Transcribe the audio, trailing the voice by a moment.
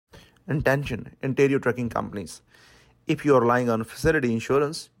intention, Ontario trucking companies. If you are relying on facility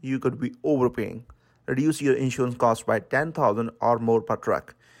insurance, you could be overpaying. Reduce your insurance cost by $10,000 or more per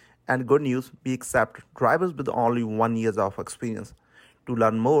truck. And good news, we accept drivers with only 1 year of experience. To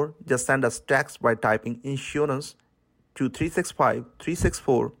learn more, just send us text by typing insurance to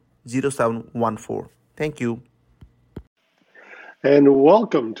 365-364-0714. Thank you. And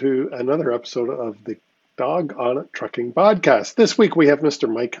welcome to another episode of the Dawg on It Trucking Podcast. This week we have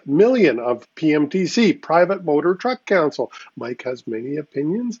Mr. Mike Millian of PMTC, Private Motor Truck Council. Mike has many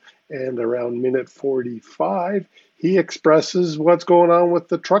opinions, and around minute 45, he expresses what's going on with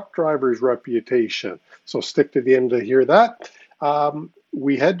the truck driver's reputation. So stick to the end to hear that.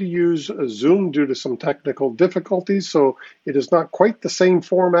 We had to use Zoom due to some technical difficulties, so it is not quite the same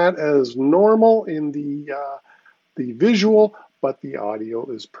format as normal in the visual, but the audio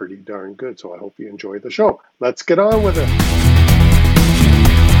is pretty darn good, so I hope you enjoy the show. Let's get on with it.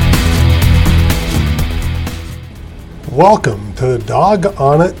 Welcome to the Dawg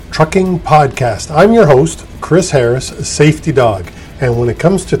on It Trucking Podcast. I'm your host, Chris Harris, Safety Dawg, and when it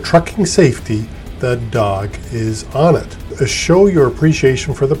comes to trucking safety, the Dawg is on it. Show your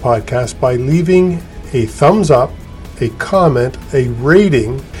appreciation for the podcast by leaving a thumbs up, a comment, a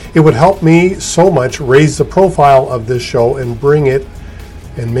rating. It would help me so much raise the profile of this show and bring it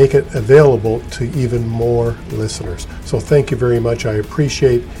and make it available to even more listeners. So thank you very much. I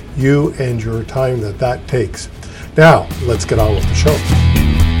appreciate you and your time that takes. Now, let's get on with the show.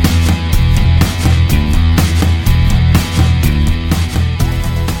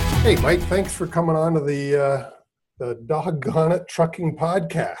 Hey, Mike, thanks for coming on to the Dawg on It Trucking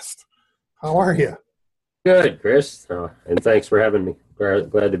Podcast. How are you? Good, Chris, and thanks for having me.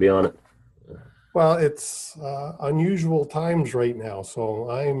 Glad to be on it. Well, it's unusual times right now, so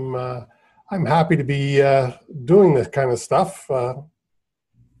I'm happy to be doing this kind of stuff. How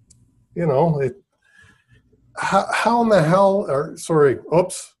in the hell?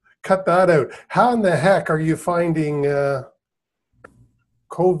 Cut that out. How in the heck are you finding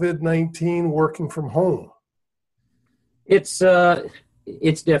COVID-19 working from home? It's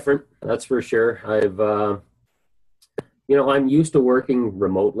different, that's for sure. I'm used to working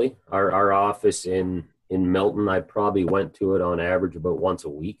remotely. Our office in Milton, I probably went to it on average about once a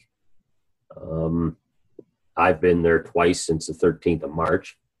week. I've been there twice since the 13th of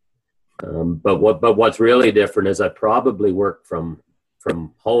March. But what's really different is I probably work from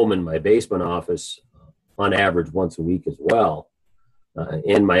home in my basement office on average once a week as well.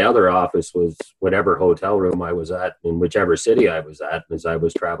 In my other office was whatever hotel room I was at in whichever city I was at, as I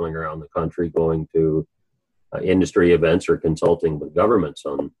was traveling around the country going to industry events or consulting with governments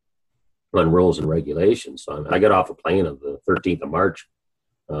on rules and regulations. So I got off a plane on the 13th of March,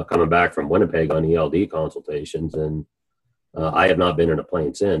 coming back from Winnipeg on ELD consultations, and I have not been in a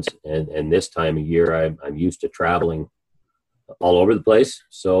plane since. And this time of year, I'm used to traveling all over the place,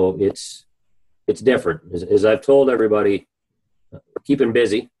 so it's different. As I've told everybody, keeping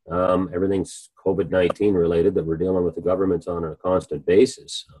busy. Everything's COVID-19 related that we're dealing with the governments on a constant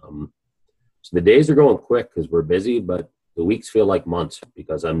basis. So the days are going quick because we're busy, but the weeks feel like months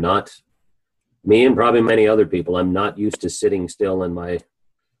because me and probably many other people, I'm not used to sitting still in my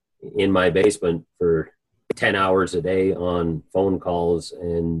basement for 10 hours a day on phone calls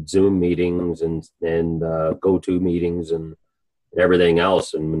and Zoom meetings and go-to meetings and everything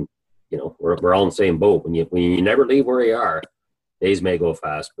else. And, we're all in the same boat. When you never leave where you are, days may go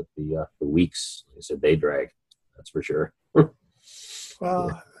fast, but the weeks, like I said, they drag. That's for sure.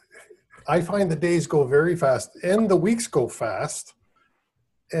 Well, I find the days go very fast and the weeks go fast.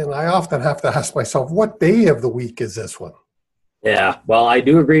 And I often have to ask myself, what day of the week is this one? Yeah, well, I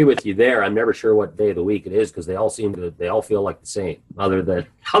do agree with you there. I'm never sure what day of the week it is because they all feel like the same. Other than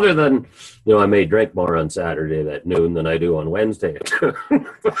I may drink more on Saturday at noon than I do on Wednesday.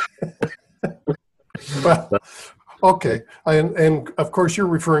 Well, okay, and of course you're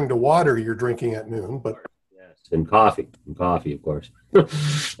referring to water you're drinking at noon, but yes, and coffee, of course.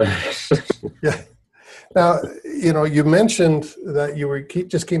 Yeah. Now, you mentioned that you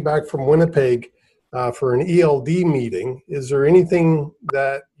just came back from Winnipeg for an ELD meeting. Is there anything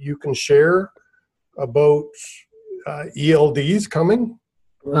that you can share about ELDs coming?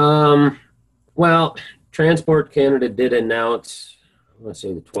 Well, Transport Canada did announce, let's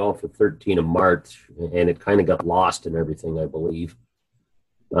say the 12th or 13th of March, and it kind of got lost in everything, I believe.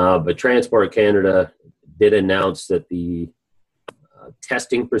 But Transport Canada did announce that the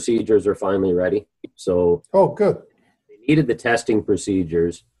testing procedures are finally ready. So, oh, good. They needed the testing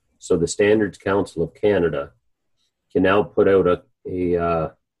procedures, so the Standards Council of Canada can now put out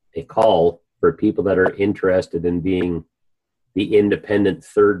a call for people that are interested in being the independent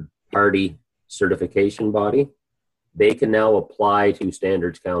third third-party certification body. They can now apply to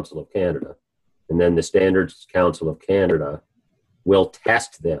Standards Council of Canada. And then the Standards Council of Canada will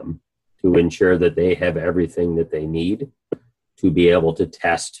test them to ensure that they have everything that they need to be able to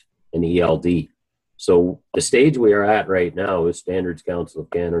test an ELD. So the stage we are at right now is Standards Council of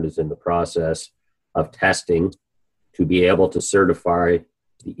Canada is in the process of testing to be able to certify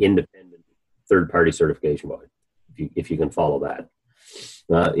the independent third-party certification body, if you can follow that.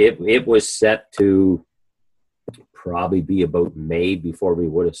 It was set to probably be about May before we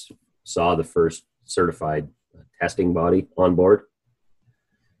would have saw the first certified testing body on board.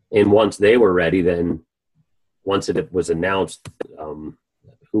 And once they were ready, then once it was announced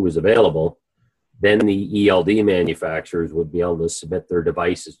who was available, then the ELD manufacturers would be able to submit their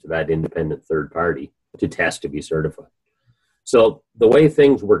devices to that independent third party to test to be certified. So the way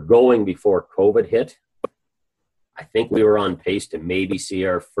things were going before COVID hit, I think we were on pace to maybe see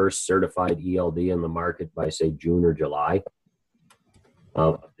our first certified ELD in the market by, say, June or July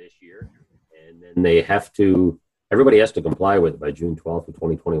of this year. And then everybody has to comply with it by June 12th of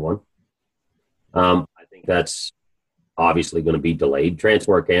 2021. I think that's obviously going to be delayed.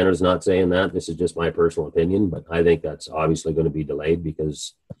 Transport Canada is not saying that. This is just my personal opinion, but I think that's obviously going to be delayed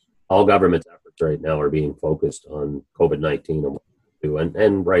because all government's efforts right now are being focused on COVID-19 and what to do,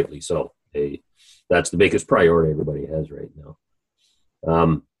 and rightly so. That's the biggest priority everybody has right now.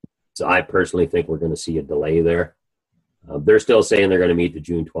 So I personally think we're going to see a delay there. They're still saying they're going to meet the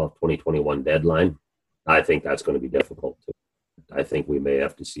June 12th, 2021 deadline. I think that's going to be difficult. I think we may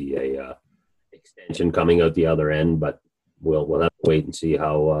have to see a extension coming out the other end, but we'll have to wait and see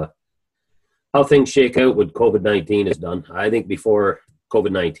how things shake out when COVID-19 is done. I think before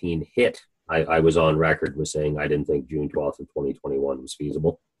COVID-19 hit, I was on record with saying I didn't think June 12th of 2021 was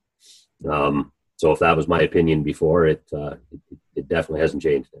feasible. So if that was my opinion before, it definitely hasn't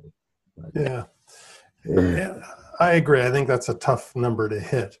changed any. Yeah, I agree. I think that's a tough number to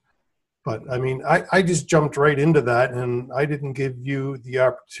hit. But I mean, I just jumped right into that, and I didn't give you the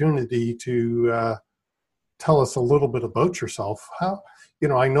opportunity to tell us a little bit about yourself.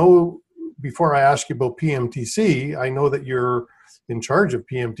 I know before I ask you about PMTC, I know that you're in charge of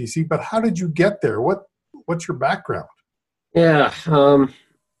PMTC, but how did you get there? What's your background? Yeah,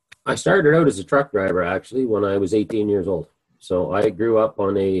 I started out as a truck driver actually when I was 18 years old. So I grew up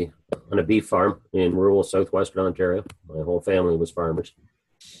on a beef farm in rural southwestern Ontario. My whole family was farmers.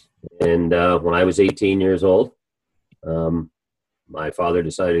 And when I was 18 years old, my father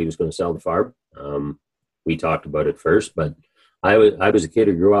decided he was going to sell the farm. We talked about it first, but I was a kid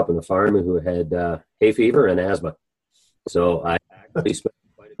who grew up on the farm who had hay fever and asthma. So I actually spent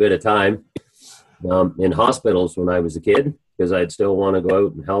quite a bit of time in hospitals when I was a kid because I'd still want to go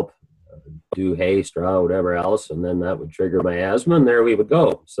out and help do hay, straw, whatever else, and then that would trigger my asthma, and there we would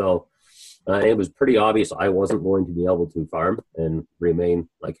go. So it was pretty obvious I wasn't going to be able to farm and remain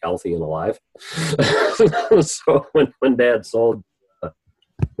healthy and alive. So when Dad sold the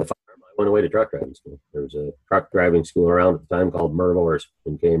farm, I went away to truck driving school. There was a truck driving school around at the time called Mervors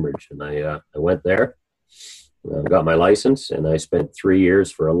in Cambridge, and I went there, got my license, and I spent 3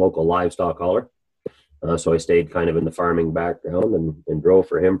 years for a local livestock hauler. So I stayed kind of in the farming background and drove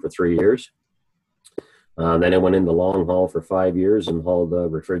for him for 3 years. Then I went into long haul for 5 years and hauled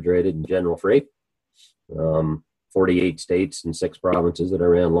refrigerated and general freight. 48 states and 6 provinces that I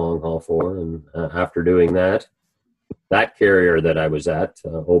ran long haul for. And after doing that carrier that I was at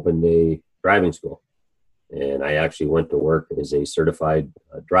opened a driving school. And I actually went to work as a certified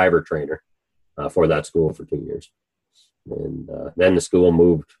driver trainer for that school for 2 years. And then the school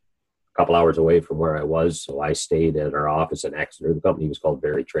moved a couple hours away from where I was. So I stayed at our office in Exeter. The company was called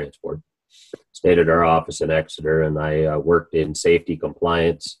Berry Transport. Stayed at our office in Exeter, and I worked in safety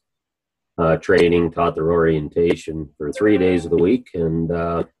compliance training, taught their orientation for 3 days of the week. And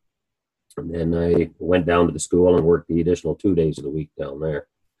then I went down to the school and worked the additional 2 days of the week down there.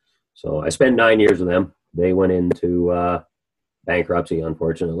 So I spent 9 years with them. They went into bankruptcy,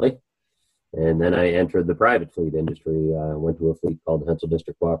 unfortunately. And then I entered the private fleet industry. I went to a fleet called Hensel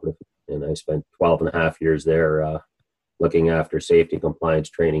District Cooperative, and I spent 12 and a half years there looking after safety, compliance,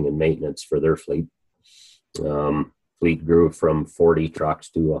 training, and maintenance for their fleet. Fleet grew from 40 trucks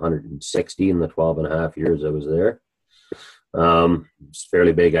to 160 in the 12 and a half years I was there. It's a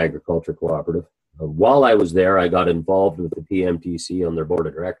fairly big agriculture cooperative. While I was there, I got involved with the PMTC on their board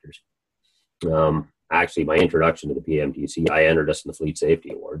of directors. Actually, my introduction to the PMTC, I entered us in the Fleet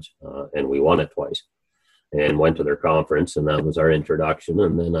Safety Awards, and we won it twice, and went to their conference, and that was our introduction.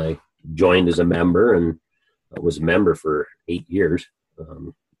 And then I joined as a member, and I was a member for 8 years.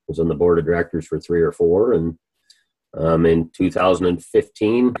 Was on the board of directors for 3 or 4, and in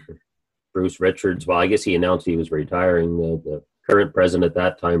 2015, Bruce Richards, well, I guess he announced he was retiring. The current president at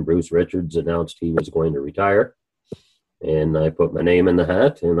that time, Bruce Richards, announced he was going to retire. And I put my name in the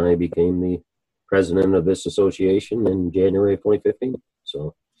hat, and I became the president of this association in January of 2015.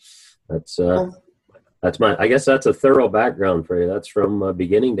 So that's I guess that's a thorough background for you. That's from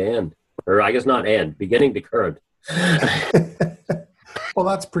beginning to end, or I guess not end, beginning to current. Well,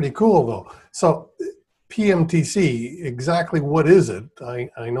 that's pretty cool, though. So PMTC, exactly what is it?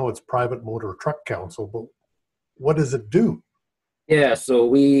 I know it's Private Motor Truck Council, but what does it do? Yeah, so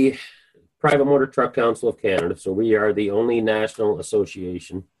Private Motor Truck Council of Canada, so we are the only national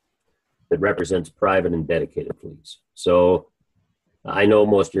association that represents private and dedicated fleets. So I know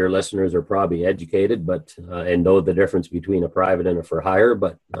most of your listeners are probably educated, but and know the difference between a private and a for hire.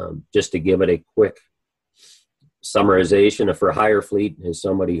 But just to give it a quick summarization, a for hire fleet is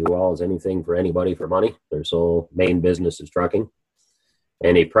somebody who hauls anything for anybody for money. Their sole main business is trucking,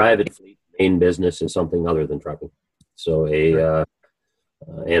 and a private fleet main business is something other than trucking. So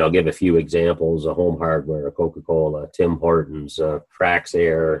and I'll give a few examples: a Home Hardware, a Coca-Cola, Tim Hortons,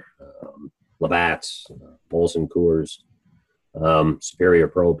 Praxair, Labatt's, Molson Coors, Superior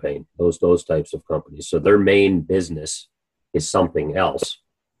Propane, those types of companies. So their main business is something else,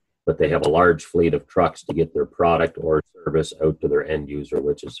 but they have a large fleet of trucks to get their product or service out to their end user,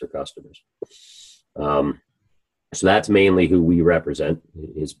 which is their customers. So that's mainly who we represent,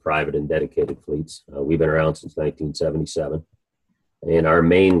 is private and dedicated fleets. We've been around since 1977. And our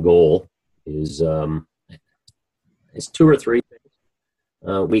main goal is two or three things.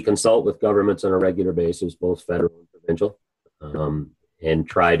 We consult with governments on a regular basis, both federal and provincial, and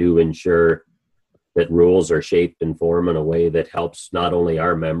try to ensure that rules are shaped and formed in a way that helps not only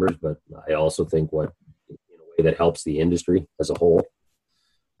our members, but I also think in a way that helps the industry as a whole.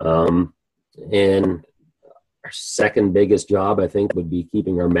 And our second biggest job, I think, would be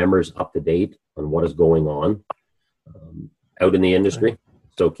keeping our members up to date on what is going on out in the industry.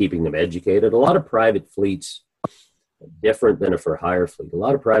 So keeping them educated. A lot of private fleets, different than a for hire fleet, a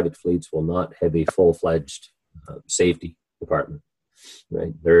lot of private fleets will not have a full-fledged safety department,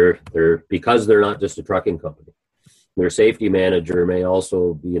 right? They're because they're not just a trucking company. Their safety manager may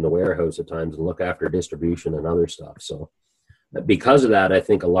also be in the warehouse at times and look after distribution and other stuff. So because of that, I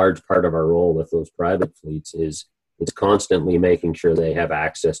think a large part of our role with those private fleets is it's constantly making sure they have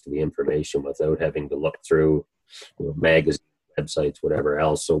access to the information without having to look through magazines, websites, whatever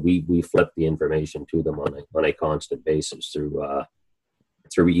else. So we flip the information to them on a constant basis through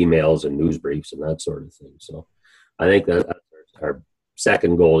emails and news briefs and that sort of thing. So I think that our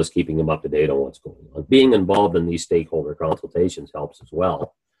second goal is keeping them up to date on what's going on. Being involved in these stakeholder consultations helps as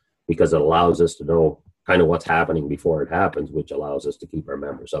well, because it allows us to know kind of what's happening before it happens, which allows us to keep our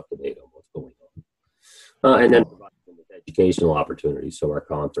members up to date on what's going on. And then provide them with educational opportunities, so our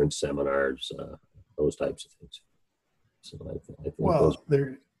conference, seminars, those types of things. So I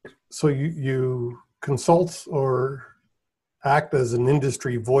think so you consult or act as an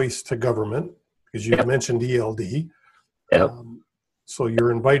industry voice to government, because you mentioned ELD. Yeah. So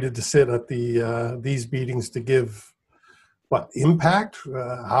you're invited to sit at these meetings to give impact,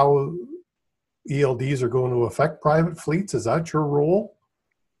 how ELDs are going to affect private fleets. Is that your role?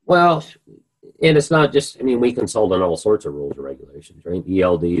 Well, and it's not just, we consult on all sorts of rules and regulations, right?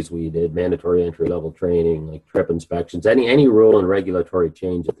 ELDs, we did mandatory entry-level training, like trip inspections, any rule and regulatory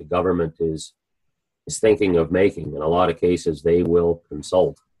change that the government is thinking of making. In a lot of cases, they will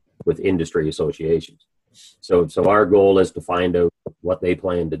consult with industry associations. So our goal is to find out what they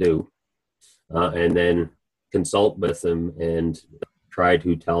plan to do, and then consult with them and try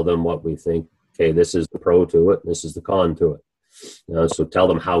to tell them what we think. Okay, this is the pro to it, this is the con to it. So tell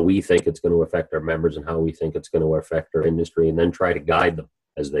them how we think it's going to affect our members and how we think it's going to affect our industry, and then try to guide them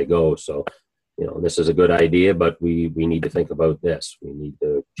as they go. So, this is a good idea, but we need to think about this. We need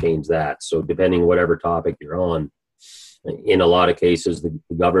to change that. So depending whatever topic you're on, in a lot of cases, the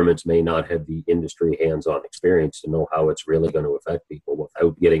governments may not have the industry hands-on experience to know how it's really going to affect people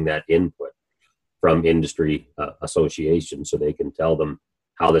without getting that input from industry associations, so they can tell them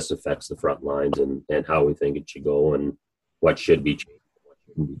how this affects the front lines and how we think it should go and what should be changed and what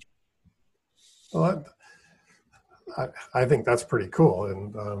shouldn't be changed. Well, I think that's pretty cool,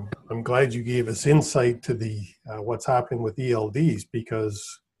 and I'm glad you gave us insight to the what's happening with ELDs, because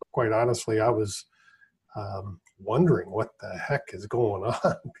quite honestly, I was wondering what the heck is going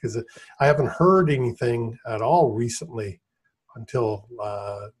on, because I haven't heard anything at all recently until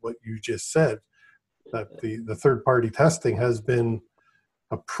what you just said, that the third-party testing has been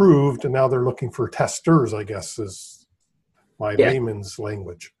approved, and now they're looking for testers, I guess is my layman's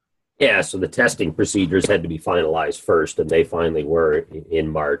language. Yeah, so the testing procedures had to be finalized first, and they finally were in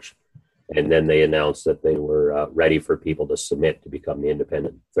March. And then they announced that they were ready for people to submit to become the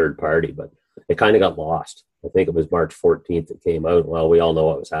independent third party, but it kind of got lost. I think it was March 14th that came out. Well, we all know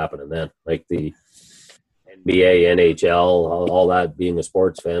what was happening then. Like the NBA, NHL, all that, being a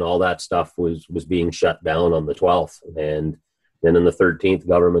sports fan, all that stuff was being shut down on the 12th. And then in the 13th,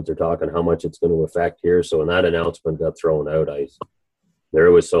 government, they're talking how much it's going to affect here. So when that announcement got thrown out,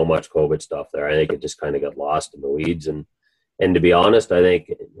 there was so much COVID stuff there. I think it just kind of got lost in the weeds. And to be honest, I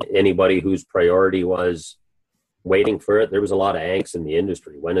think anybody whose priority was waiting for it, there was a lot of angst in the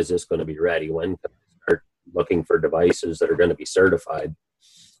industry. When is this going to be ready? When can I start looking for devices that are going to be certified?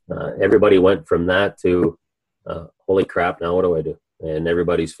 Everybody went from that to, holy crap, now what do I do? And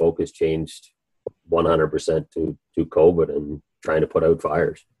everybody's focus changed 100% to COVID and trying to put out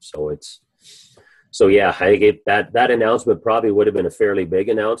fires. So yeah, I think that announcement probably would have been a fairly big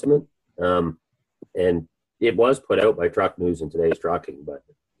announcement. And it was put out by Truck News and Today's Trucking, but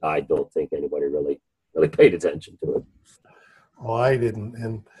I don't think anybody really paid attention to it. Well, I didn't.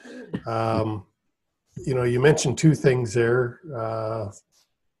 And, you mentioned two things there.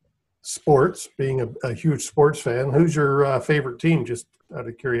 Sports, being a huge sports fan. Who's your favorite team, just out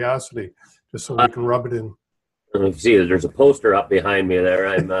of curiosity, just so we can rub it in? You see, there's a poster up behind me there.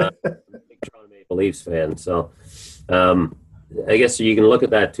 I'm a big Toronto Maple Leafs fan. So I guess you can look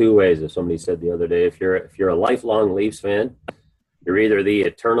at that two ways. As somebody said the other day, if you're a lifelong Leafs fan, you're either the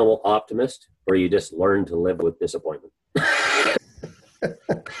eternal optimist or you just learn to live with disappointment.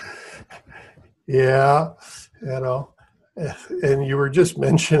 Yeah, and you were just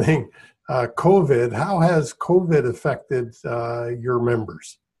mentioning COVID. How has COVID affected your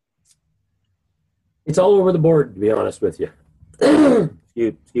members? It's all over the board, to be honest with you.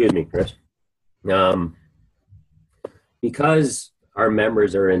 Excuse me, Chris. Because our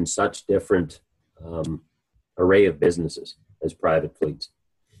members are in such different array of businesses as private fleets,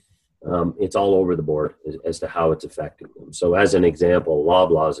 it's all over the board as to how it's affecting them. So as an example,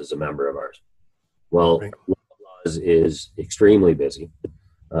 Loblaws is a member of ours. Well, right. Loblaws is extremely busy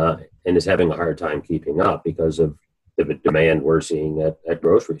and is having a hard time keeping up because of the demand we're seeing at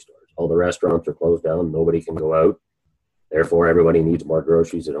grocery stores. All the restaurants are closed down. Nobody can go out. Therefore, everybody needs more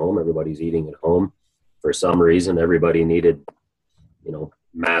groceries at home. Everybody's eating at home. For some reason, everybody needed,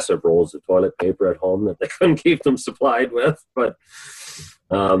 massive rolls of toilet paper at home that they couldn't keep them supplied with. But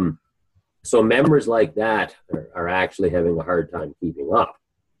so members like that are actually having a hard time keeping up.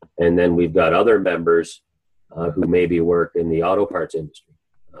 And then we've got other members who maybe work in the auto parts industry,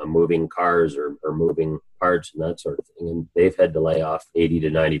 moving cars or moving parts and that sort of thing. And they've had to lay off 80 to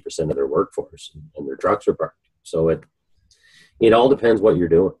 90% of their workforce, and their trucks are parked. So it all depends what you're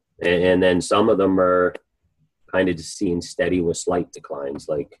doing. And then some of them are kind of just seeing steady with slight declines.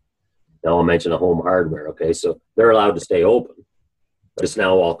 Like now I'll mention a home hardware. Okay, so they're allowed to stay open, but it's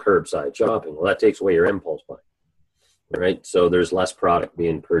now all curbside shopping. Well, that takes away your impulse buying, right? So there's less product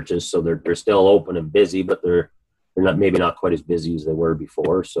being purchased. So they're still open and busy, but they're not quite as busy as they were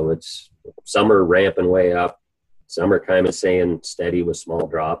before. So some are ramping way up, some are kind of staying steady with small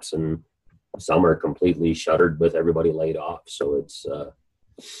drops, and some are completely shuttered with everybody laid off. So it's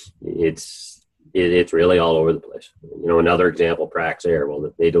really all over the place. Another example, Praxair.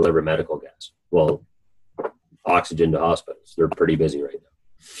 Well, they deliver medical gas. Well, oxygen to hospitals. They're pretty busy right now,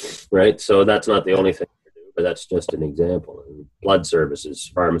 right? So that's not the only thing they do, but that's just an example. And blood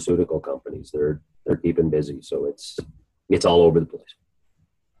services, pharmaceutical companies, they're keeping busy. So it's all over the place.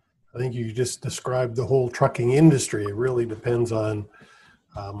 I think you just described the whole trucking industry. It really depends on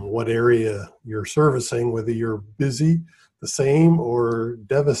what area you're servicing, whether you're busy, the same, or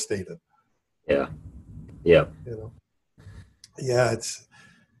devastated. Yeah. Yeah,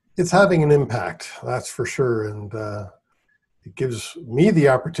 it's having an impact, that's for sure. And it gives me the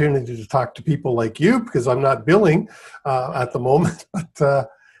opportunity to talk to people like you, because I'm not billing at the moment, but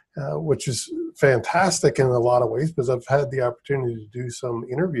which is fantastic in a lot of ways, because I've had the opportunity to do some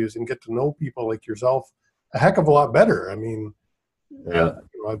interviews and get to know people like yourself a heck of a lot better. I mean,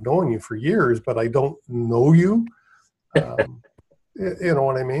 I've known you for years, but I don't know you. You know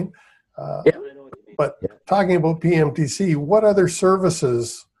what I mean? I know what you mean. But talking about PMTC, what other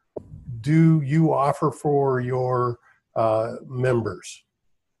services do you offer for your members?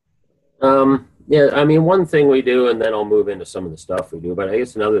 One thing we do, and then I'll move into some of the stuff we do, but I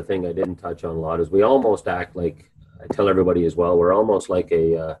guess another thing I didn't touch on a lot is we almost act like, I tell everybody as well, we're almost like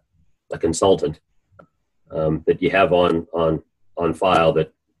a consultant that you have on file,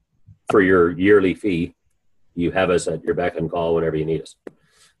 that for your yearly fee, you have us at your beck and call whenever you need us.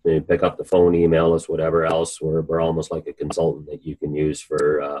 So you pick up the phone, email us, whatever else. We're almost like a consultant that you can use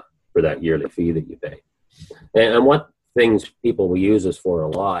for that yearly fee that you pay. And what things people will use us for a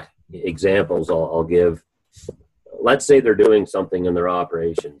lot examples I'll give. Let's say they're doing something in their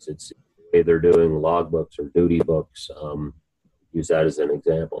operations. It's they're doing logbooks or duty books. Use that as an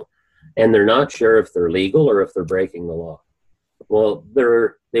example. And they're not sure if they're legal or if they're breaking the law. Well,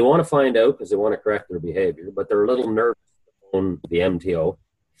 they want to find out because they want to correct their behavior, but they're a little nervous to phone the MTO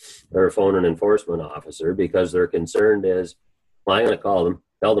or phone an enforcement officer because their concern is, well, I'm going to call them,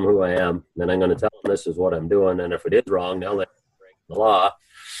 tell them who I am, then I'm going to tell them this is what I'm doing, and if it is wrong, they'll break the law,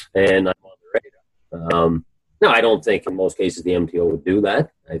 and I'm on the radar. No, I don't think in most cases the MTO would do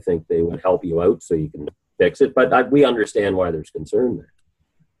that. I think they would help you out so you can fix it, but we understand why there's concern there.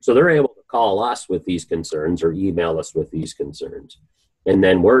 So they're able to call us with these concerns or email us with these concerns. And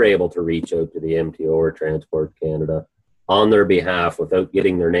then we're able to reach out to the MTO or Transport Canada on their behalf without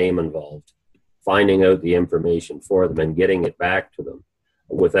getting their name involved, finding out the information for them and getting it back to them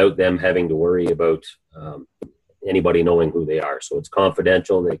without them having to worry about anybody knowing who they are. So it's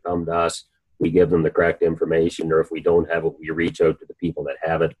confidential. They come to us. We give them the correct information, or if we don't have it, we reach out to the people that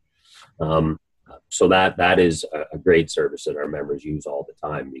have it. So that is a great service that our members use all the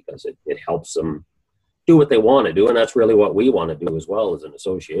time because it helps them do what they want to do. And that's really what we want to do as well as an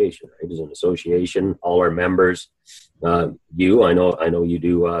association, right? As an association, all our members, I know you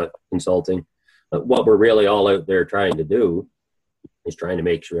do consulting. What we're really all out there trying to do is trying to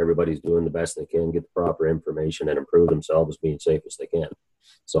make sure everybody's doing the best they can, get the proper information, and improve themselves being safe as they can.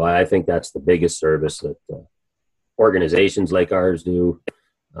 So I think that's the biggest service that organizations like ours do.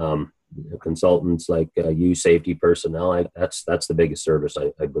 Consultants like you, safety personnel, that's the biggest service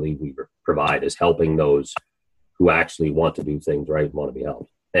I believe we provide, is helping those who actually want to do things right and want to be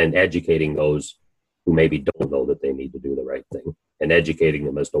helped, and educating those who maybe don't know that they need to do the right thing, and educating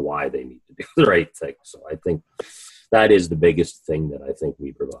them as to why they need to do the right thing. So I think that is the biggest thing that I think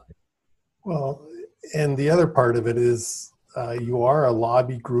we provide. Well, and the other part of it is you are a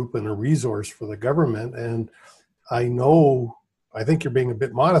lobby group and a resource for the government. And I think you're being a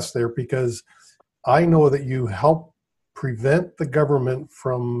bit modest there, because I know that you help prevent the government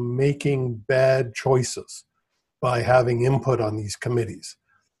from making bad choices by having input on these committees.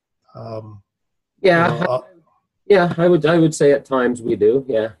 I would say at times we do.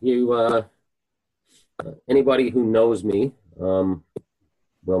 Yeah, you. Anybody who knows me will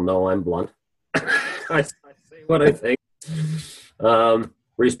know I'm blunt. I say what I think,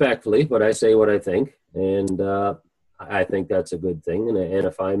 respectfully, but I say what I think, and I think that's a good thing. And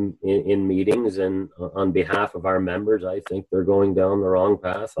if I'm in meetings and on behalf of our members, I think they're going down the wrong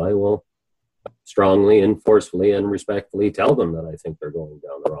path, I will strongly and forcefully and respectfully tell them that I think they're going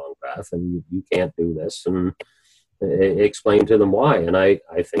down the wrong path and you can't do this, and explain to them why. And I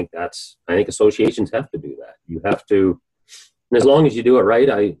think associations have to do that. You have to, and as long as you do it right,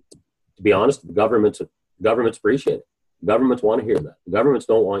 to be honest, the governments appreciate it. The governments want to hear that. The governments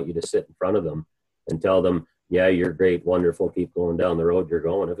don't want you to sit in front of them and tell them, yeah, you're great, wonderful, keep going down the road you're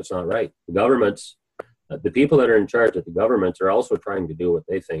going, if it's not right. The governments, the people that are in charge at the governments are also trying to do what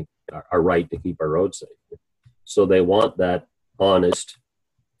they think are right to keep our roads safe. So they want that honest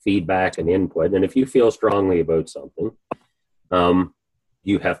feedback and input. And if you feel strongly about something,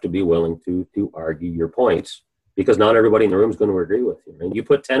 you have to be willing to argue your points, because not everybody in the room is going to agree with you. And you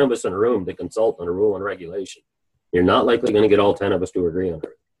put 10 of us in a room to consult on a rule and regulation, you're not likely going to get all 10 of us to agree on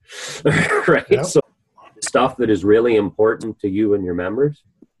it. Right? Yep. So stuff that is really important to you and your members,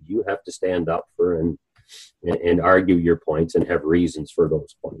 you have to stand up for and argue your points and have reasons for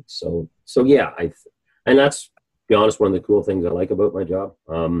those points. So yeah, and that's, to be honest, one of the cool things I like about my job.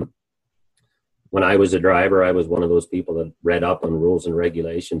 When I was a driver, I was one of those people that read up on rules and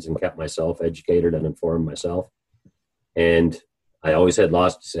regulations and kept myself educated and informed myself. And I always had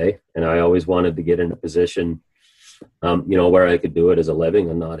lots to say, and I always wanted to get in a position where I could do it as a living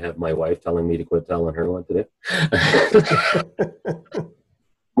and not have my wife telling me to quit telling her what to do.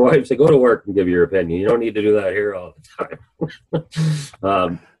 My wife said, go to work and give your opinion. You don't need to do that here all the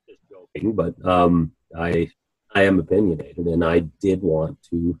time. Just joking, but I am opinionated, and I did want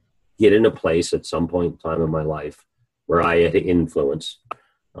to get in a place at some point in time in my life where I had influence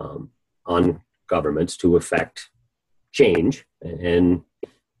on governments to affect change and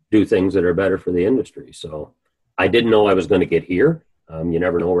do things that are better for the industry. So I didn't know I was going to get here. You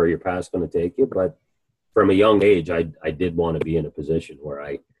never know where your path's going to take you. But from a young age, I did want to be in a position where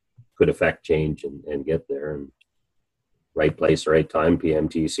I could affect change and get there. And right place, right time,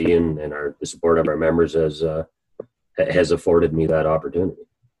 PMTC and the support of our members has afforded me that opportunity.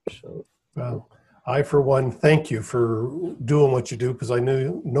 So, well, I, for one, thank you for doing what you do, because I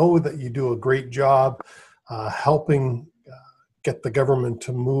know that you do a great job helping get the government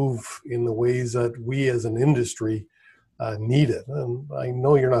to move in the ways that we as an industry need it. And I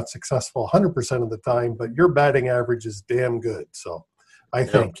know you're not successful 100% of the time, but your batting average is damn good. So I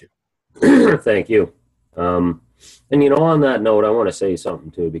thank you. Thank you. And on that note, I want to say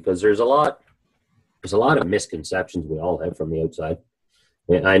something too, because there's a lot of misconceptions we all have from the outside.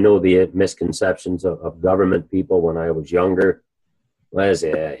 I know the misconceptions of government people when I was younger was,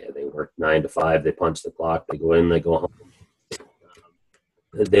 they work 9 to 5, they punch the clock, they go in, they go home.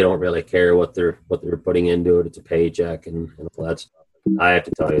 They don't really care what they're putting into it. It's a paycheck and all that stuff. I have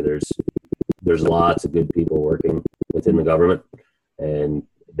to tell you, there's lots of good people working within the government, and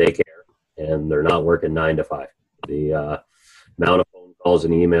they care, and they're not working 9 to 5. The amount of phone calls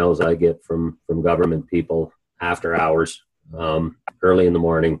and emails I get from government people after hours, early in the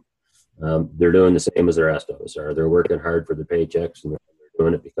morning, they're doing the same as the rest of us are. They're working hard for the paychecks, and they're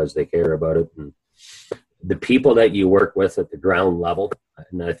doing it because they care about it. And the people that you work with at the ground level,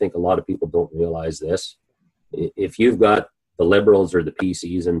 and I think a lot of people don't realize this, if you've got the Liberals or the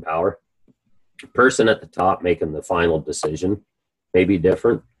PCs in power, the person at the top making the final decision may be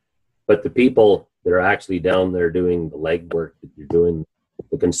different, but the people that are actually down there doing the legwork, that you're doing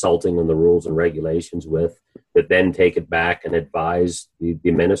the consulting and the rules and regulations with, that then take it back and advise the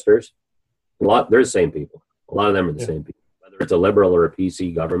ministers, they're the same people. A lot of them are the same people. Whether it's a Liberal or a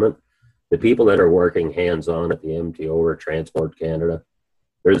PC government, the people that are working hands-on at the MTO or Transport Canada,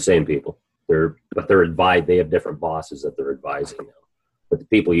 they're the same people. They have different bosses that they're advising now. But the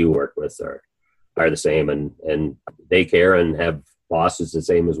people you work with are the same, and they care and have bosses the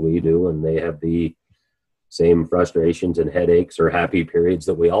same as we do, and they have the same frustrations and headaches or happy periods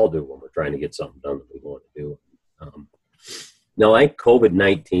that we all do when we're trying to get something done that we want to do. Now, I think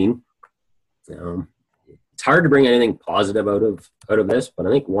COVID-19, it's hard to bring anything positive out of this, but I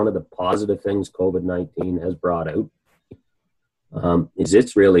think one of the positive things COVID-19 has brought out is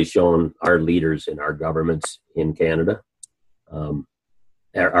it's really shown our leaders in our governments in Canada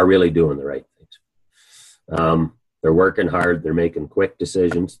are really doing the right things. They're working hard. They're making quick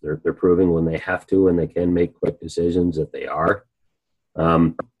decisions. They're proving when they have to and they can make quick decisions that they are.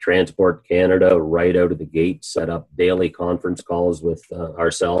 Transport Canada, right out of the gate, set up daily conference calls with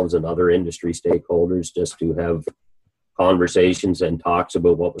ourselves and other industry stakeholders just to have conversations and talks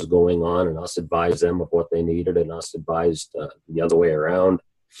about what was going on, and us advise them of what they needed, and us advised the other way around.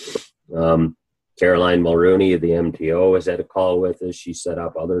 Caroline Mulrooney of the MTO has had a call with us. She set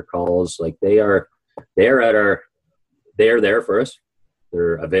up other calls. Like they're there for us.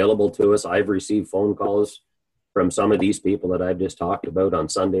 They're available to us. I've received phone calls from some of these people that I've just talked about on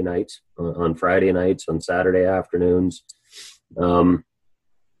Sunday nights, on Friday nights, on Saturday afternoons.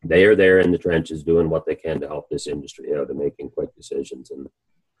 They are there in the trenches doing what they can to help this industry out and making quick decisions. And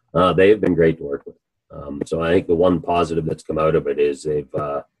they've been great to work with. So I think the one positive that's come out of it is they've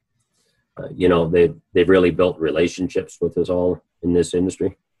really built relationships with us all in this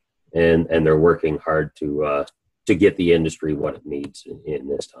industry, and they're working hard to get the industry what it needs in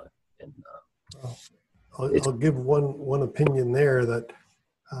this time. And I'll give one opinion there that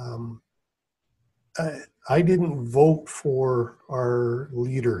I didn't vote for our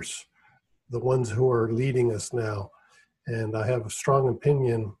leaders, the ones who are leading us now. And I have a strong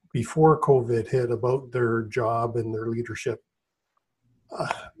opinion before COVID hit about their job and their leadership.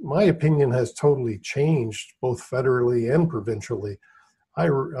 My opinion has totally changed, both federally and provincially.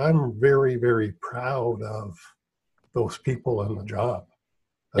 I'm very, very proud of those people on the job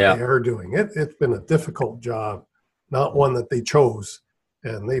that they are doing. It's been a difficult job, not one that they chose,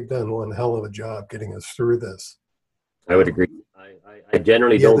 and they've done one hell of a job getting us through this. I would agree. I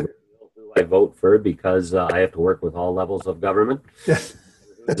generally don't know who I vote for because I have to work with all levels of government. Yeah.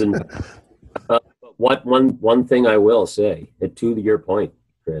 One thing I will say, to your point,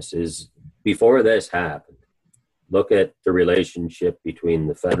 Chris, is before this happened, look at the relationship between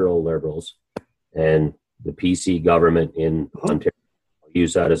the federal Liberals and the PC government in Ontario. I'll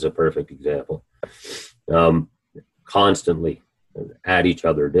use that as a perfect example. Constantly at each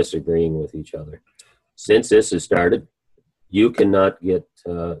other, disagreeing with each other. Since this has started, you cannot get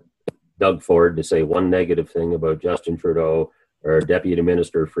Doug Ford to say one negative thing about Justin Trudeau or Deputy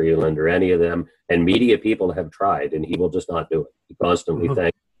Minister Freeland or any of them, and media people have tried, and he will just not do it. He constantly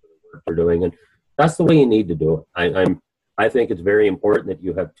thanks them for the work they're doing, and that's the way you need to do it. I think it's very important that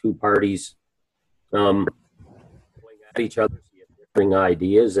you have two parties going at each other, so you have differing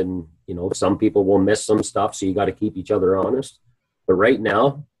ideas, and some people will miss some stuff, so you got to keep each other honest. But right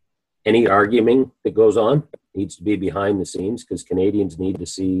now, any arguing that goes on needs to be behind the scenes, because Canadians need to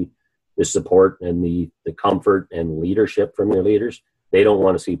see the support and the comfort and leadership from their leaders. They don't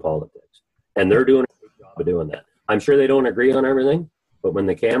want to see politics. And they're doing a good job of doing that. I'm sure they don't agree on everything, but when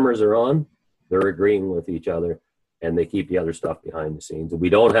the cameras are on, they're agreeing with each other. and they keep the other stuff behind the scenes. And we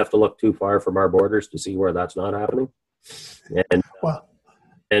don't have to look too far from our borders to see where that's not happening.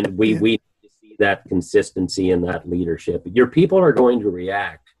 And we need to see that consistency and that leadership. Your people are going to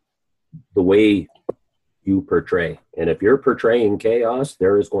react the way you portray. And if you're portraying chaos,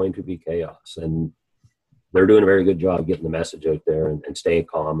 there is going to be chaos. And they're doing a very good job getting the message out there and staying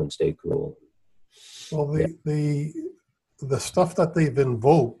calm and stay cool. Well, the stuff that they've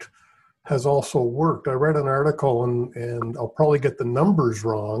invoked has also worked. I read an article, and I'll probably get the numbers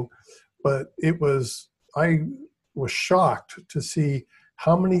wrong, but I was shocked to see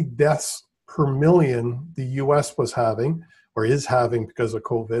how many deaths per million the US was having, or is having because of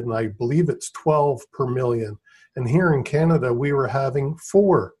COVID, and I believe it's 12 per million. And here in Canada, we were having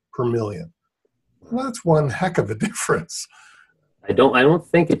 4 per million. Well, that's one heck of a difference. I don't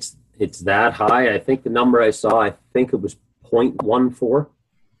think it's that high. I think the number I saw, I think it was 0.14.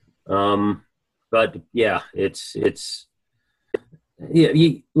 But yeah, you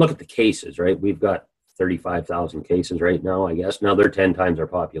look at the cases, right? We've got 35,000 cases right now, I guess. Now they're 10 times our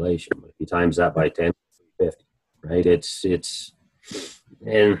population. But if you times that by 10, 50, right?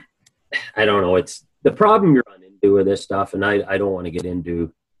 And I don't know, it's the problem you run into with this stuff. And I don't want to get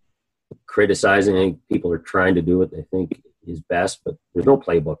into criticizing. I think people are trying to do what they think is best, but there's no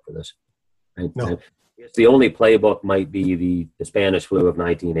playbook for this. Right? No. The only playbook might be the Spanish flu of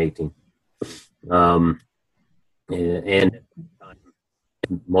 1918. And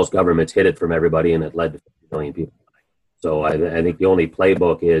most governments hid it from everybody, and it led to 50 million people. So I think the only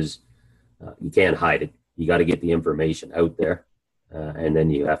playbook is you can't hide it. You got to get the information out there, and then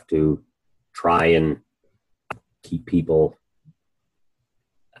you have to try and keep people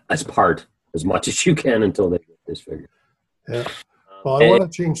as part as much as you can until they get this figured. Yeah. Well, I want to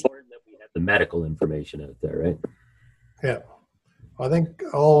change. That we have the medical information out there, right? Yeah. I think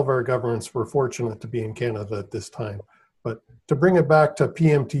all of our governments were fortunate to be in Canada at this time. But to bring it back to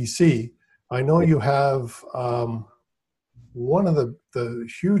PMTC, I know you have one of the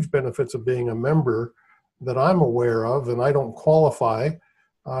huge benefits of being a member that I'm aware of, and I don't qualify,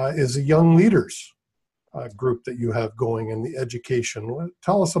 is a young leaders group that you have going in the education.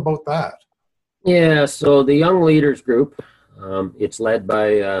 Tell us about that. Yeah, so the Young Leaders Group, it's led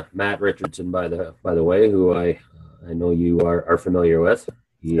by Matt Richardson, by the way, who I know you are familiar with.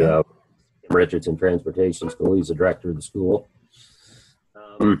 Richardson Transportation School. He's the director of the school.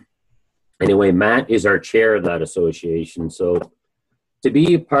 Anyway, Matt is our chair of that association. So to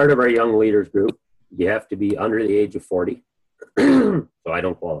be part of our Young Leaders Group, you have to be under the age of 40. So I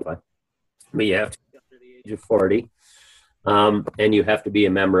don't qualify. But you have to be under the age of 40. And you have to be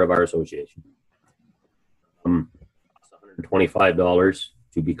a member of our association. It's $125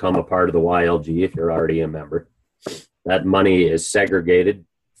 to become a part of the YLG if you're already a member. That money is segregated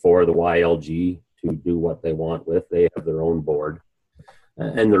for the YLG to do what they want with. They have their own board.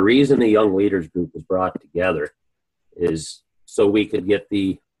 And the reason the Young Leaders Group was brought together is so we could get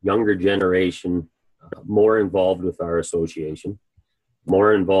the younger generation more involved with our association,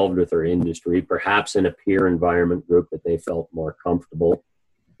 more involved with our industry, perhaps in a peer environment group that they felt more comfortable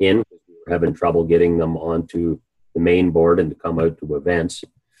in. We were having trouble getting them onto the main board and to come out to events.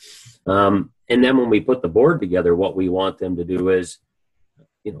 And then when we put the board together, what we want them to do is,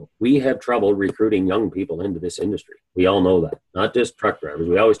 we have trouble recruiting young people into this industry. We all know that. Not just truck drivers.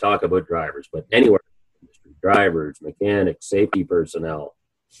 We always talk about drivers, but anywhere in the industry, drivers, mechanics, safety personnel,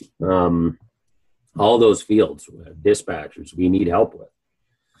 all those fields, dispatchers, we need help with.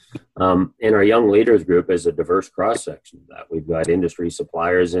 And our Young Leaders Group is a diverse cross-section of that. We've got industry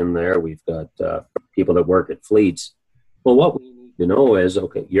suppliers in there. We've got people that work at fleets. Well, what we need to know is,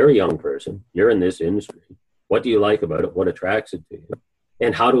 okay, you're a young person. You're in this industry. What do you like about it? What attracts it to you?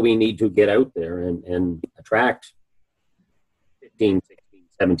 And how do we need to get out there and attract 15, 16,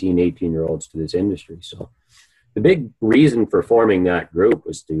 17, 18-year-olds to this industry? So the big reason for forming that group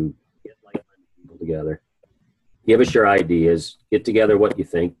was to get like-minded people together, give us your ideas, get together what you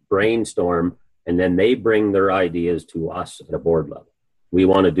think, brainstorm, and then they bring their ideas to us at a board level. We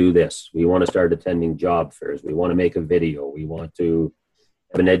want to do this. We want to start attending job fairs. We want to make a video. We want to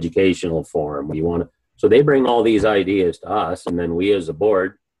have an educational forum. So they bring all these ideas to us, and then we as a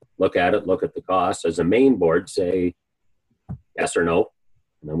board look at it, look at the costs. As a main board, say yes or no,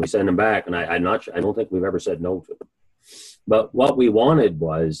 and then we send them back. And I don't think we've ever said no to them. But what we wanted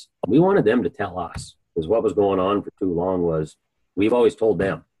was, we wanted them to tell us, because what was going on for too long was we've always told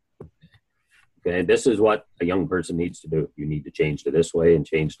them, okay, this is what a young person needs to do. You need to change to this way and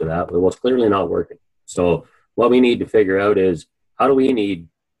change to that. Well, it's clearly not working. So what we need to figure out is, how do we need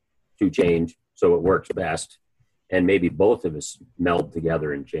to change so it works best, and maybe both of us meld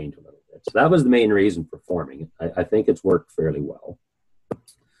together and change a little bit. So that was the main reason for forming it. I think it's worked fairly well.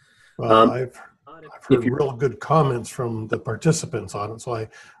 Well, I've heard real good comments from the participants on it, so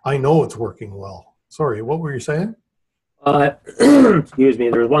I know it's working well. Sorry, what were you saying? Excuse me.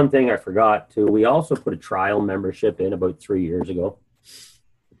 There was one thing I forgot too. We also put a trial membership in about 3 years ago.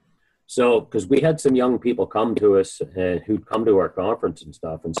 So, because we had some young people come to us who'd come to our conference and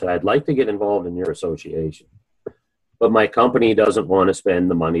stuff and said, I'd like to get involved in your association, but my company doesn't want to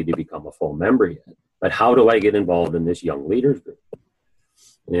spend the money to become a full member yet. But how do I get involved in this young leaders group?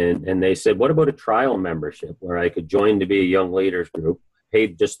 And they said, what about a trial membership where I could join to be a young leaders group,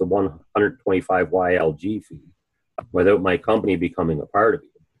 paid just the 125 YLG fee without my company becoming a part of it.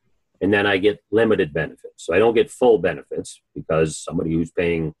 And then I get limited benefits. So I don't get full benefits because somebody who's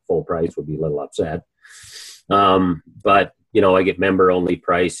paying full price would be a little upset. But, I get member-only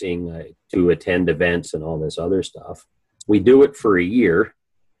pricing to attend events and all this other stuff. We do it for a year.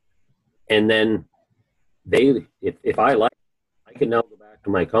 And then if I like, I can now go back to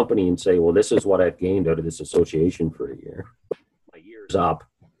my company and say, well, this is what I've gained out of this association for a year. My year's up.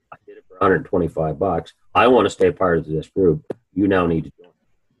 I did it for $125. I want to stay a part of this group. You now need to join.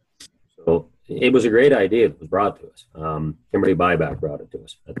 So it was a great idea that was brought to us. Kimberly Buyback brought it to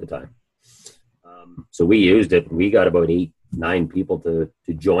us at the time. So we used it. We got about 8-9 people to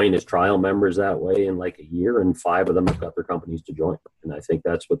join as trial members that way in like a year, and 5 of them have got their companies to join. And I think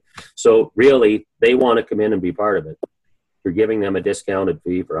that's so really they want to come in and be part of it. You're giving them a discounted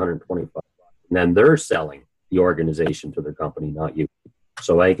fee for $125, and then they're selling the organization to their company, not you.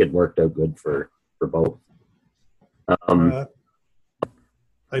 So I think it worked out good for both.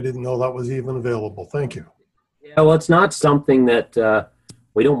 I didn't know that was even available. Thank you. Yeah, well, it's not something that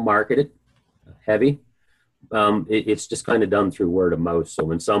we don't market it heavy. It's just kind of done through word of mouth. So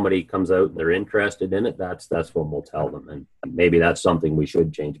when somebody comes out and they're interested in it, that's when we'll tell them. And maybe that's something we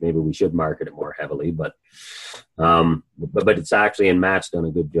should change. Maybe we should market it more heavily. But it's actually, and Matt's done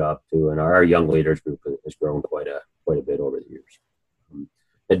a good job too. And our young leaders group has grown quite a bit over the years.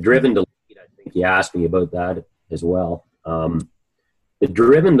 Driven to Lead, I think you asked me about that as well. The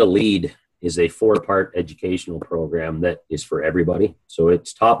Driven to Lead is a 4-part educational program that is for everybody. So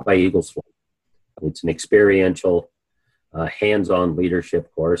it's taught by Eagles Flight. It's an experiential, hands-on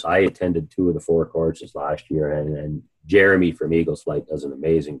leadership course. I attended 2 of the 4 courses last year, and Jeremy from Eagles Flight does an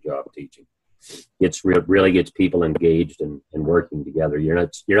amazing job teaching. It's really gets people engaged and working together. You're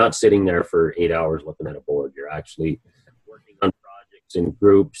not sitting there for 8 hours looking at a board. You're actually working on projects in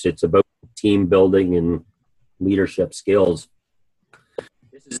groups. It's about team building and leadership skills.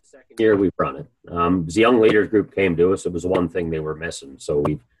 This is the second year we've run it. The young leaders group came to us. It was one thing they were missing. So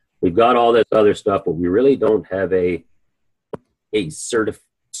we've got all this other stuff, but we really don't have a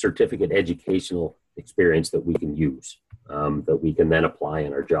certificate educational experience that we can use, that we can then apply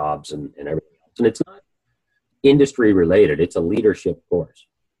in our jobs and everything else. And it's not industry related. It's a leadership course.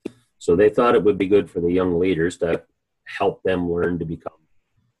 So they thought it would be good for the young leaders to help them learn to become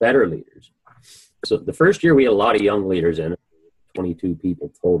better leaders. So the first year we had a lot of young leaders in it, 22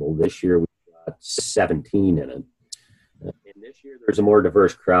 people total. This year we've got 17 in it. And this year there's a more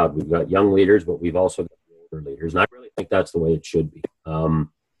diverse crowd. We've got young leaders, but we've also got older leaders. And I really think that's the way it should be.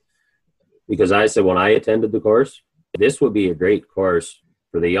 Because I said when I attended the course, this would be a great course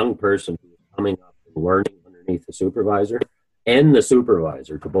for the young person who's coming up and learning underneath the supervisor and the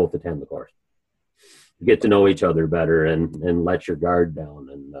supervisor to both attend the course. You get to know each other better and let your guard down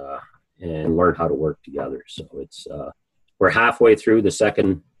and learn how to work together. So it's we're halfway through the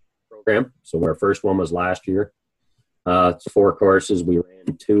second program. So our first one was last year. It's 4 courses. We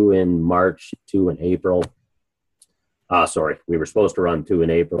ran 2 in March, 2 in April. We were supposed to run 2 in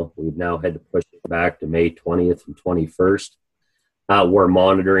April. We've now had to push it back to May 20th and 21st. We're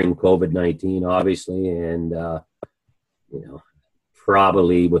monitoring COVID-19, obviously, and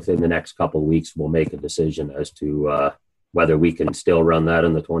probably within the next couple of weeks, we'll make a decision as to whether we can still run that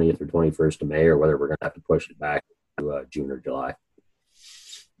on the 20th or 21st of May, or whether we're going to have to push it back to June or July.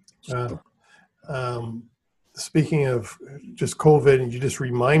 Speaking of just COVID, and you just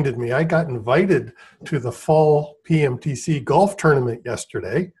reminded me, I got invited to the fall PMTC golf tournament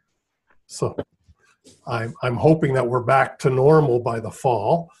yesterday. So I'm hoping that we're back to normal by the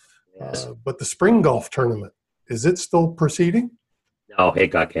fall. Yes. But the spring golf tournament, is it still proceeding? No, it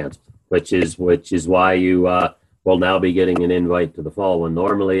got canceled, which is why you will now be getting an invite to the fall one.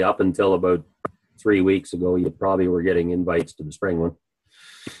 Normally, up until about 3 weeks ago, you probably were getting invites to the spring one.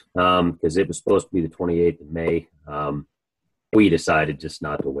 Because it was supposed to be the 28th of May. We decided just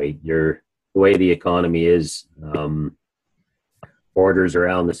not to wait. The way the economy is, orders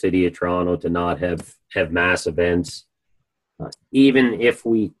around the city of Toronto to not have mass events. Even if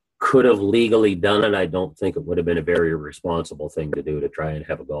we could have legally done it, I don't think it would have been a very responsible thing to do to try and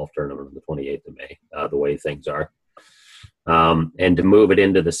have a golf tournament on the 28th of May, the way things are. And to move it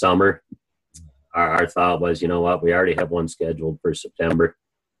into the summer, our thought was, you know what, we already have one scheduled for September.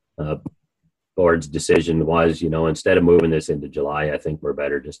 Board's decision was, instead of moving this into July, I think we're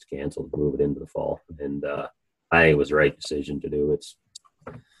better just to cancel and move it into the fall. And I think it was the right decision to do.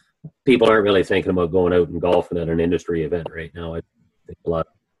 People aren't really thinking about going out and golfing at an industry event right now. I think a lot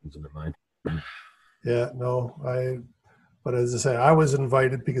of things in their mind. Yeah, no, but as I say, I was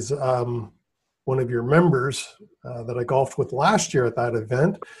invited because one of your members that I golfed with last year at that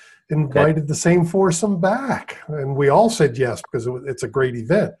event invited the same foursome back. And we all said yes, because it's a great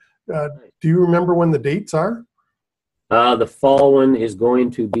event. Do you remember when the dates are? The fall one is going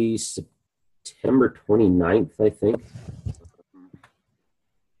to be September 29th, I think.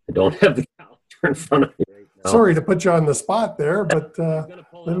 I don't have the calendar in front of me right now. Sorry to put you on the spot there, but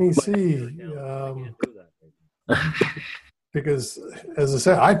let me see. Because, as I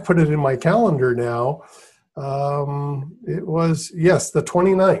said, I put it in my calendar now. It was, yes, the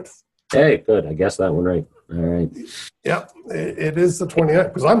 29th. Hey, good. I guessed that one right. All right. Yep, it is the 29th,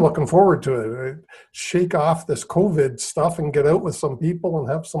 because I'm looking forward to it. Shake off this COVID stuff and get out with some people and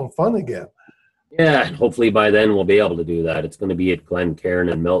have some fun again. Yeah, hopefully by then we'll be able to do that. It's going to be at Glencairn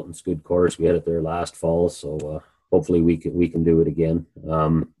and Milton's good course. We had it there last fall, so hopefully we can do it again.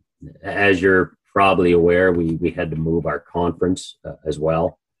 As you're probably aware, we had to move our conference as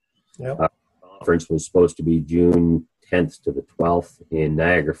well. Yep. Our conference was supposed to be June 10th to the 12th in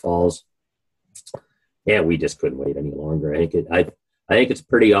Niagara Falls. Yeah, we just couldn't wait any longer. I think it's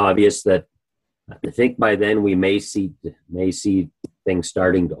pretty obvious that I think by then we may see things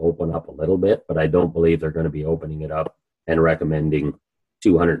starting to open up a little bit, but I don't believe they're going to be opening it up and recommending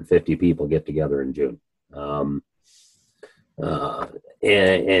 250 people get together in June.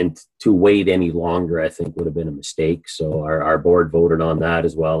 And to wait any longer, I think would have been a mistake. So our board voted on that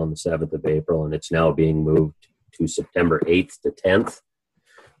as well on the 7th of April, and it's now being moved to September 8th to 10th,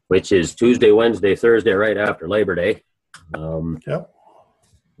 which is Tuesday, Wednesday, Thursday, right after Labor Day. Yep.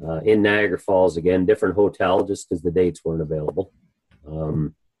 In Niagara Falls, again, different hotel just because the dates weren't available.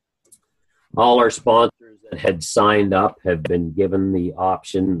 All our sponsors that had signed up have been given the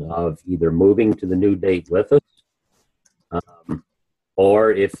option of either moving to the new date with us,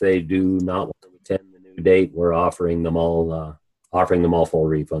 or if they do not want to attend the new date, we're offering them all full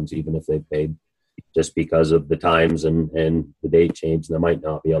refunds, even if they've paid, just because of the times and the date change. They might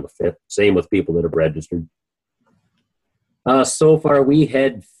not be able to fit. Same with people that have registered. So far, we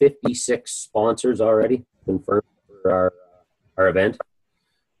had 56 sponsors already confirmed for our event.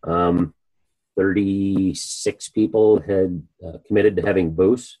 36 people had committed to having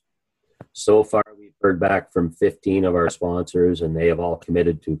booths. So far, we've heard back from 15 of our sponsors, and they have all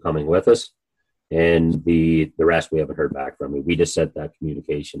committed to coming with us. And the rest we haven't heard back from. We just sent that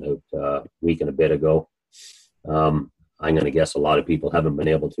communication out a week and a bit ago. I'm going to guess a lot of people haven't been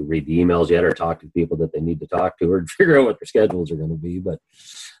able to read the emails yet or talk to people that they need to talk to or figure out what their schedules are going to be. But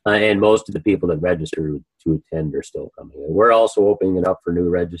and most of the people that registered to attend are still coming. And we're also opening it up for new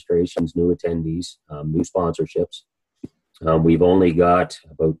registrations, new attendees, new sponsorships. We've only got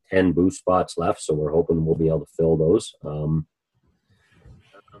about 10 booth spots left, so we're hoping we'll be able to fill those.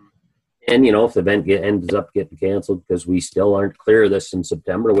 And, if the event ends up getting canceled because we still aren't clear of this in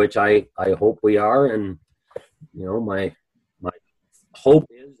September, which I hope we are, and my hope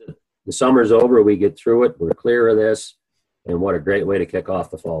is that the summer's over, we get through it, we're clear of this, and what a great way to kick off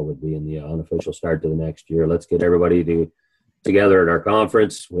the fall would be in the unofficial start to the next year. Let's get everybody together at our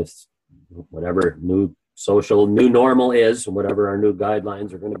conference with whatever new normal is, whatever our new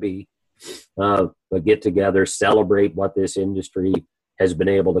guidelines are going to be, but get together, celebrate what this industry has been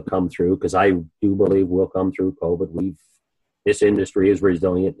able to come through, because I do believe we'll come through COVID. This industry is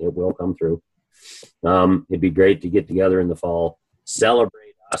resilient. It will come through. It'd be great to get together in the fall,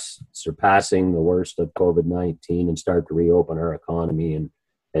 celebrate us surpassing the worst of COVID-19 and start to reopen our economy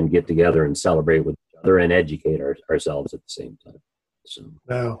and get together and celebrate with each other and educate ourselves at the same time. So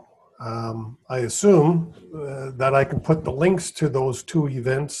now, I assume that I can put the links to those two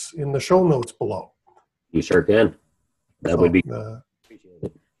events in the show notes below. You sure can. That would be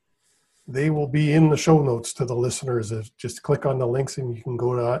they will be in the show notes to the listeners. Just click on the links and you can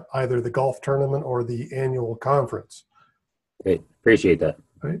go to either the golf tournament or the annual conference. Great. Appreciate that.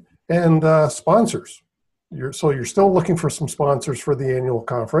 Right. And sponsors. You're still looking for some sponsors for the annual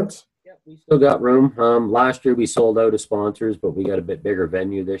conference? Yeah, we still got room. Last year we sold out of sponsors, but we got a bit bigger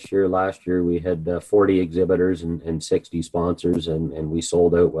venue this year. Last year we had 40 exhibitors and 60 sponsors, and we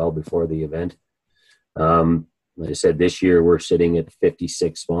sold out well before the event. Like I said, this year we're sitting at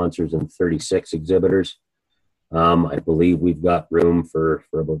 56 sponsors and 36 exhibitors. I believe we've got room for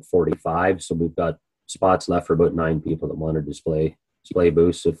about 45, so we've got spots left for about 9 people that want to display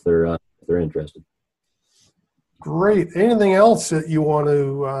booths if they're interested. Great. Anything else that you want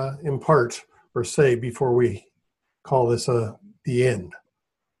to impart or say before we call this the end?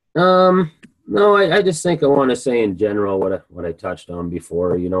 No, I just think I want to say in general what I touched on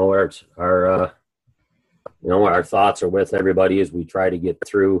before. Our thoughts are with everybody as we try to get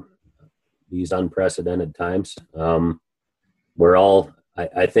through these unprecedented times. We're all,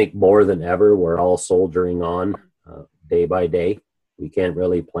 I think more than ever, we're all soldiering on day by day. We can't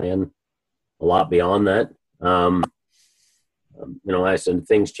really plan a lot beyond that. I said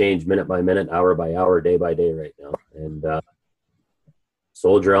things change minute by minute, hour by hour, day by day right now. And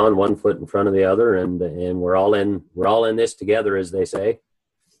soldier on, one foot in front of the other, and we're all in this together, as they say.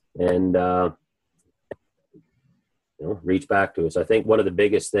 And reach back to us. I think one of the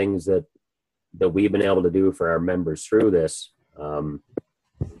biggest things that we've been able to do for our members through this, our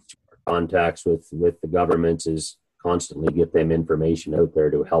contacts with the governments, is constantly get them information out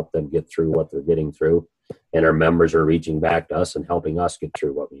there to help them get through what they're getting through. And our members are reaching back to us and helping us get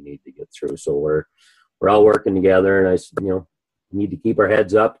through what we need to get through. So we're all working together, and need to keep our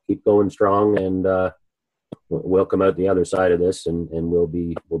heads up, keep going strong, and we'll come out the other side of this, and we'll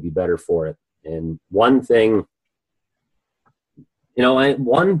be better for it. And one thing,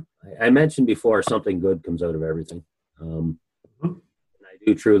 I mentioned before, something good comes out of everything. And I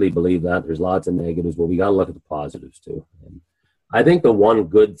do truly believe that. There's lots of negatives, but we got to look at the positives too. And I think the one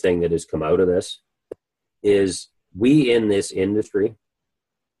good thing that has come out of this is we in this industry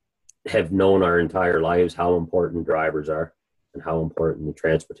have known our entire lives how important drivers are and how important the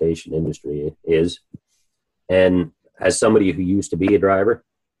transportation industry is. And as somebody who used to be a driver,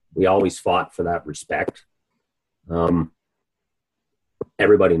 we always fought for that respect.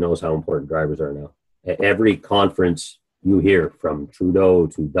 Everybody knows how important drivers are now. At every conference you hear, from Trudeau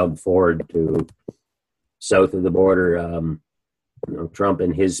to Doug Ford to south of the border, Trump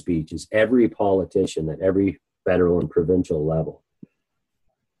in his speeches, every politician at every federal and provincial level,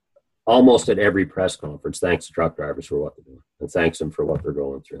 almost at every press conference, thanks to truck drivers for what they're doing and thanks them for what they're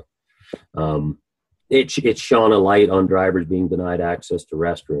going through. It shone a light on drivers being denied access to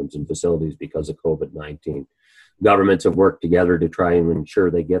restrooms and facilities because of COVID-19. Governments have worked together to try and ensure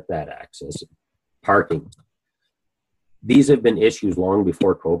they get that access. Parking. These have been issues long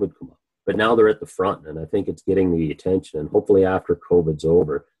before COVID came up, but now they're at the front, and I think it's getting the attention, and hopefully after COVID's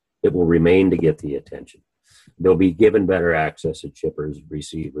over, it will remain to get the attention. They'll be given better access at shippers,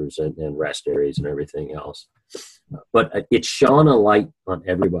 receivers, and rest areas and everything else. But it shone a light on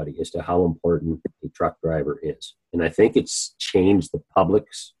everybody as to how important a truck driver is. And I think it's changed the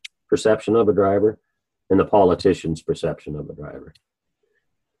public's perception of a driver and the politicians' perception of a driver.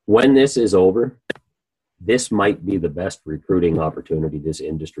 When this is over, this might be the best recruiting opportunity this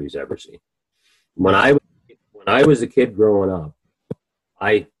industry's ever seen. When I was a kid growing up,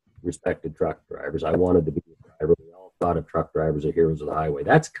 I respected truck drivers. I wanted to be a driver. We all thought of truck drivers as heroes of the highway.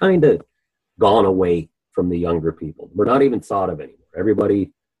 That's kind of gone away from the younger people. We're not even thought of anymore.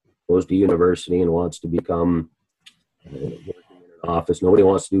 Everybody goes to university and wants to become working in an office. Nobody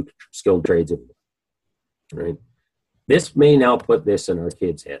wants to do skilled trades anymore. Right? This may now put this in our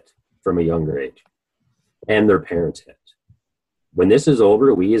kids' heads from a younger age and their parents' heads. When this is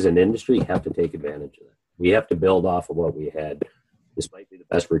over, we as an industry have to take advantage of that. We have to build off of what we had. This might be the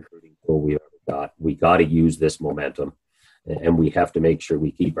best recruiting tool we've ever got. We got to use this momentum, and we have to make sure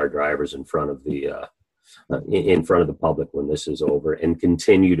we keep our drivers in front of the public when this is over, and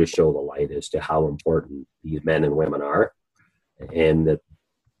continue to show the light as to how important these men and women are, and that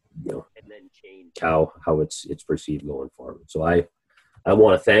and then change how it's perceived going forward. So I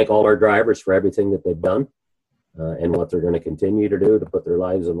want to thank all our drivers for everything that they've done and what they're going to continue to do to put their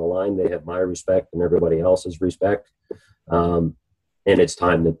lives on the line. They have my respect and everybody else's respect. And it's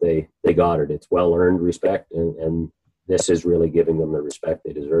time that they got it. It's well-earned respect, and this is really giving them the respect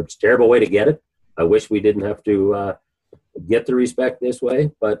they deserve. It's a terrible way to get it. I wish we didn't have to get the respect this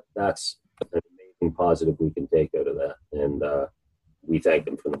way, but that's an amazing positive we can take out of that. And we thank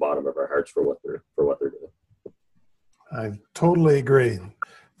them from the bottom of our hearts for what they're doing. I totally agree.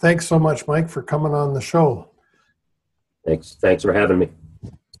 Thanks so much, Mike, for coming on the show. Thanks for having me.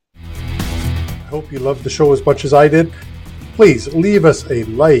 I hope you loved the show as much as I did. Please leave us a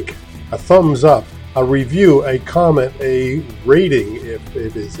like, a thumbs up, a review, a comment, a rating if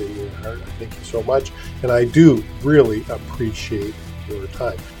it is in your heart. Thank you so much. And I do really appreciate your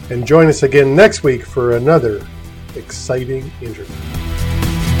time. And join us again next week for another exciting interview.